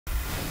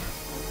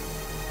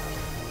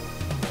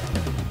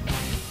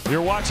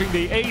You're watching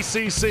the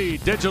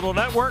ACC Digital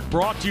Network,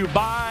 brought to you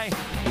by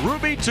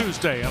Ruby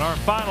Tuesday, and our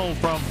final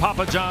from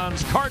Papa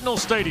John's Cardinal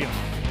Stadium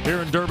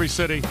here in Derby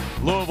City,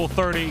 Louisville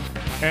 30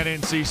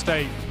 and NC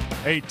State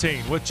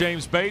 18. With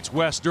James Bates,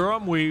 West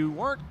Durham, we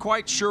weren't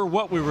quite sure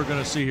what we were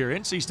going to see here.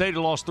 NC State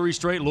had lost 3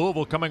 straight.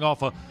 Louisville coming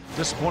off a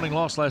disappointing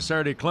loss last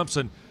Saturday at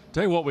Clemson.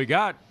 Tell you what we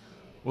got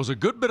was a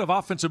good bit of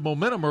offensive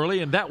momentum early,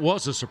 and that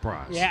was a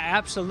surprise. Yeah,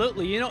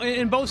 absolutely. You know,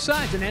 in both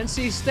sides, in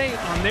NC State,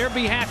 on their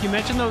behalf, you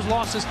mentioned those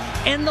losses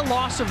and the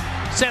loss of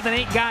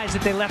 7-8 guys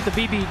that they left the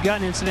BB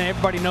gun incident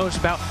everybody knows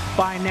about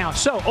by now.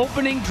 So,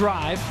 opening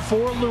drive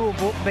for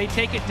Louisville, they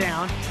take it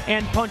down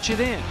and punch it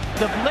in.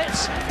 The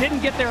blitz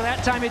didn't get there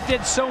that time. It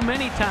did so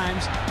many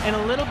times, and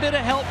a little bit of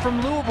help from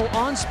Louisville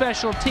on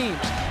special teams.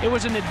 It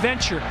was an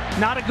adventure,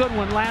 not a good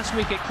one last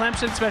week at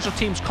Clemson. Special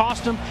teams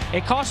cost them.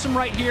 It cost them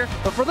right here,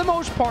 but for the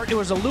most part, it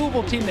was a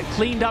Louisville team that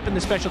cleaned up in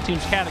the special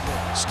teams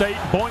category. State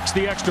boinks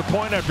the extra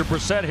point after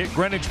Brissett hit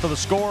Greenwich for the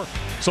score,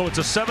 so it's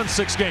a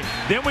 7-6 game.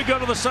 Then we go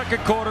to the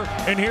second quarter,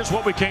 and here's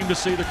what we came to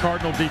see, the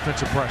Cardinal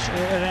defensive pressure.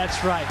 Yeah,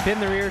 that's right. Pin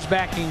their ears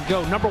back and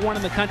go. Number 1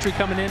 in the country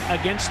coming in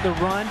against the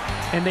run,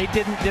 and they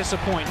didn't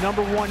disappoint.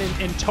 Number 1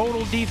 in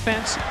total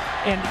defense,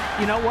 and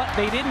you know what?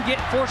 They didn't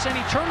force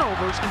any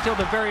turnovers until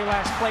the very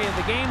last play of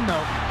the game,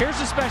 though. Here's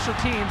the special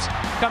teams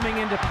coming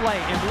into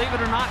play, and believe it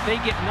or not, they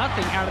get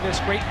nothing out of this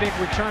great big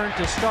return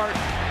to start.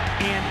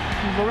 And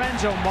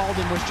Lorenzo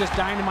Malden was just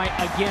dynamite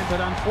again,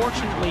 but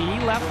unfortunately he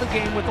left the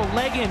game with a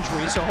leg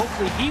injury, so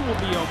hopefully he will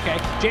be okay.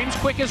 James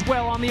Quick as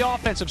well on the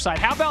offensive side.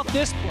 How about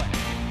this play?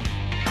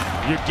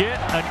 You get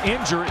an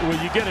injury,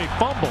 well, you get a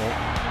fumble.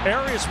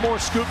 Arias Moore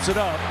scoops it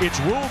up. It's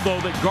ruled, though,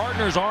 that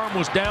Gardner's arm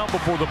was down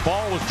before the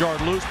ball was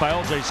jarred loose by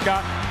L.J.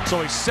 Scott.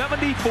 So a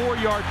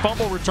 74-yard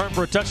fumble return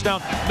for a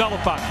touchdown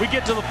nullified. We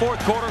get to the fourth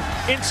quarter.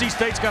 NC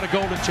State's got a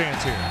golden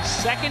chance here.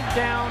 Second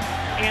down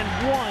and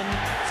 1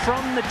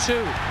 from the 2.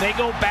 They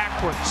go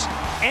backwards.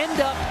 End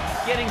up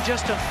getting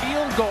just a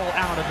field goal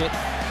out of it.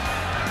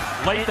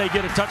 Late they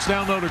get a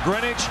touchdown, though, to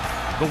Greenwich.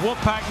 The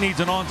Wolfpack needs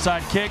an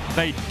onside kick.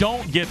 They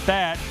don't get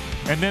that.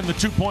 And then the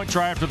 2-point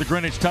try after the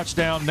Greenwich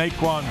touchdown.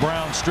 Naquan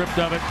Brown stripped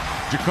of it.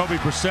 Jacoby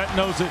Brissett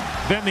knows it.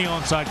 Then the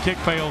onside kick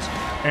fails.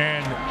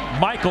 And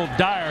Michael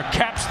Dyer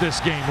caps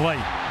this game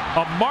late.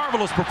 A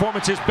marvelous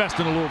performance, his best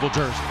in a Louisville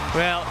jersey.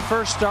 Well,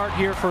 first start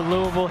here for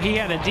Louisville. He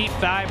had a deep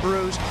thigh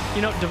bruise.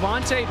 You know,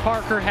 DeVante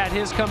Parker had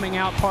his coming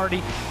out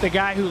party, the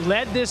guy who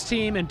led this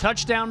team in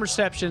touchdown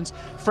receptions,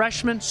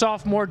 freshman,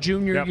 sophomore,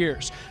 junior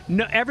years.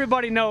 No,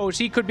 everybody knows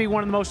he could be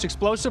one of the most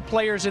explosive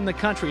players in the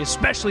country,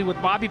 especially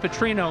with Bobby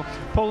Petrino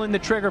pulling the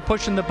trigger,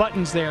 pushing the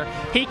buttons there.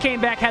 He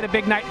came back, had a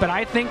big night, but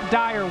I think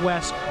Dyer,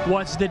 Wes,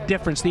 was the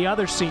difference, the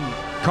other senior.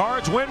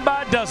 Cards win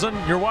by a dozen.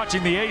 You're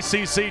watching the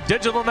ACC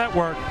Digital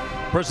Network,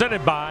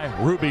 presented by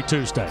Ruby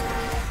Tuesday.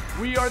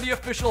 We are the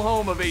official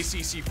home of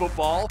ACC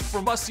football.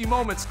 For must-see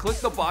moments, click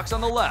the box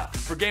on the left.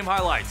 For game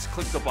highlights,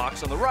 click the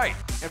box on the right.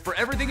 And for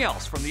everything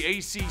else from the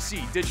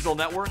ACC Digital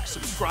Network,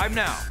 subscribe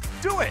now.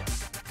 Do it!